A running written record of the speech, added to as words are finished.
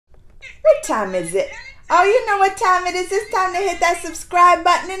What time is it? Oh, you know what time it is. It's time to hit that subscribe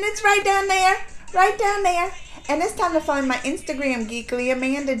button, and it's right down there. Right down there. And it's time to find my Instagram, Geekly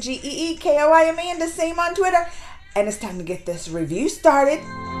Amanda, Geekoi Amanda, same on Twitter. And it's time to get this review started.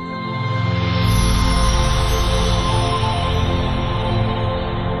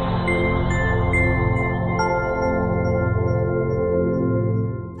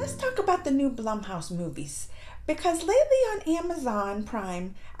 Let's talk about the new Blumhouse movies. Because lately on Amazon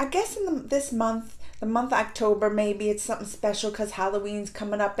Prime, I guess in this month, the month of October, maybe it's something special because Halloween's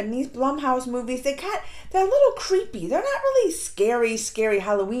coming up. And these Blumhouse movies, they're a little creepy. They're not really scary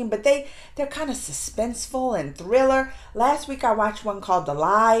Halloween, but they're kind of suspenseful and thriller. Last week I watched one called The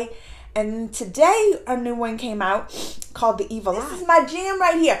Lie. And today a new one came out called The Evil Eye. This is my jam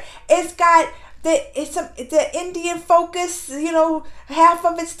right here. It's got the Indian focus, you know, half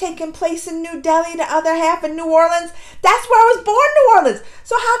of it's taking place in New Delhi, the other half in New Orleans. That's where I was born, New Orleans.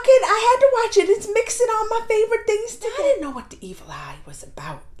 So how can I had to watch it? It's mixing all my favorite things together. I didn't know what The Evil Eye was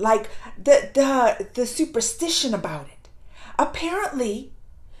about. Like the superstition about it. Apparently,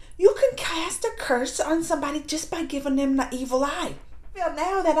 you can cast a curse on somebody just by giving them the evil eye. Well,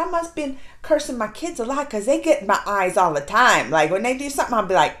 now that I must been cursing my kids a lot because they get my eyes all the time. Like when they do something, I'll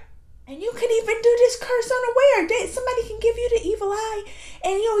be like, and you can even do this curse unaware. Somebody can give you the evil eye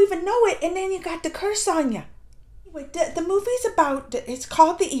and you don't even know it, and then you got the curse on you. Anyway, the movie's about, it's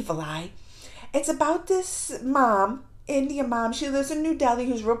called The Evil Eye. It's about this mom, Indian mom. She lives in New Delhi,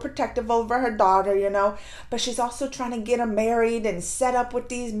 who's real protective over her daughter, you know. But she's also trying to get her married and set up with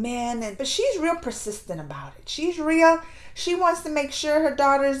these men. But she's real persistent about it. She wants to make sure her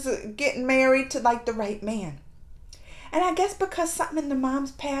daughter's getting married to like the right man. And I guess because something in the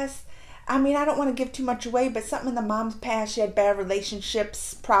mom's past, I mean, I don't want to give too much away, but something in the mom's past, she had bad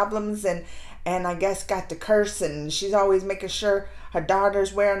relationships, problems, and I guess got the curse, and she's always making sure her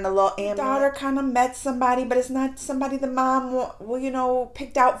daughter's wearing the little amulet. Daughter kind of met somebody, but it's not somebody the mom, well, you know,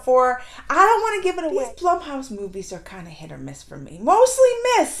 picked out for her. I don't want to give it away. These Blumhouse movies are kind of hit or miss for me. Mostly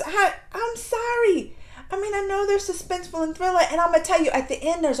miss. I'm sorry. I mean, I know they're suspenseful and thriller, and I'm going to tell you, at the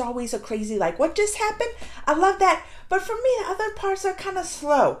end, there's always a crazy, like, what just happened? I love that. But for me, the other parts are kind of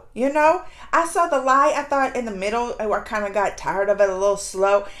slow, you know? I saw The Lie, I thought in the middle, I kind of got tired of it, a little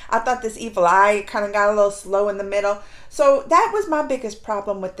slow. I thought this Evil Eye kind of got a little slow in the middle. So that was my biggest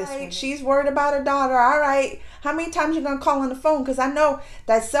problem with this one. She's worried about her daughter. All right, how many times you going to call on the phone? Because I know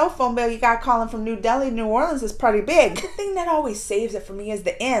that cell phone bill you got calling from New Delhi, New Orleans is pretty big. The thing that always saves it for me is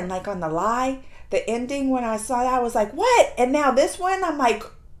the end, like on The Lie. The ending, when I saw that, I was like, what? And now this one, I'm like,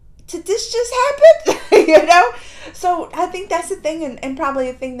 did this just happen? You know? So I think that's the thing, and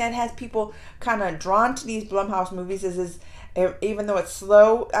probably the thing that has people kind of drawn to these Blumhouse movies is even though it's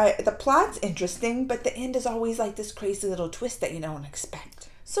slow, the plot's interesting, but the end is always like this crazy little twist that you don't expect.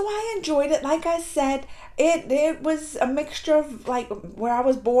 So I enjoyed it. Like I said, it was a mixture of like where I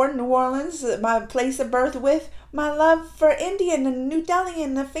was born, New Orleans, my place of birth, with my love for India and New Delhi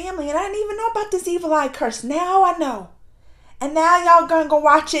and the family. And I didn't even know about this evil eye curse. Now I know. And now y'all gonna go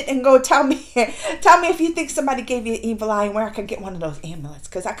watch it and go tell me if you think somebody gave you an evil eye and where I can get one of those amulets,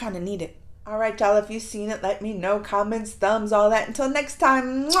 because I kind of need it. All right, y'all, if you've seen it, let me know. Comments, thumbs, all that. Until next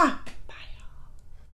time, mwah!